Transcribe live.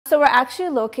So we're actually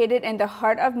located in the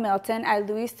heart of Milton at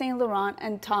Louis St. Laurent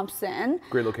and Thompson.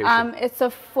 Great location. It's a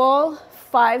full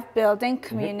 5-building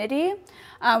community.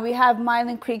 We have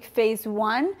Mylan Creek Phase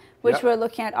 1, which we're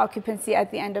looking at occupancy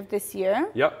at the end of this year.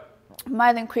 Yep.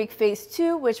 Mylan Creek Phase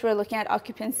 2, which we're looking at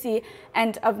occupancy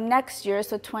end of next year,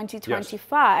 so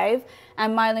 2025. Yes.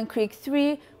 And Mylan Creek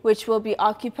 3, which will be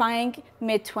occupying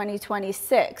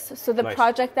mid-2026. So the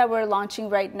project that we're launching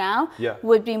right now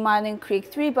would be Mylan Creek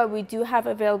 3, but we do have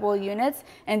available units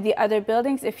in the other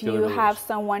buildings if you have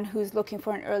someone who's looking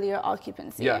for an earlier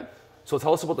occupancy. Yeah. So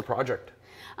tell us about the project.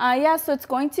 So it's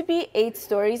going to be 8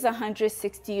 stories,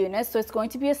 160 units. So it's going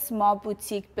to be a small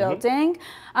boutique building.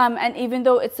 And even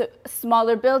though it's a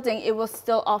smaller building, it will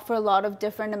still offer a lot of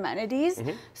different amenities.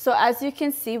 So as you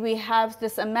can see, we have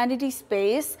this amenity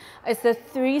space. It's a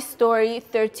 3-story,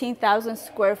 13,000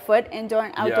 square foot indoor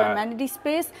and outdoor amenity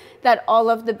space that all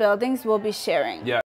of the buildings will be sharing.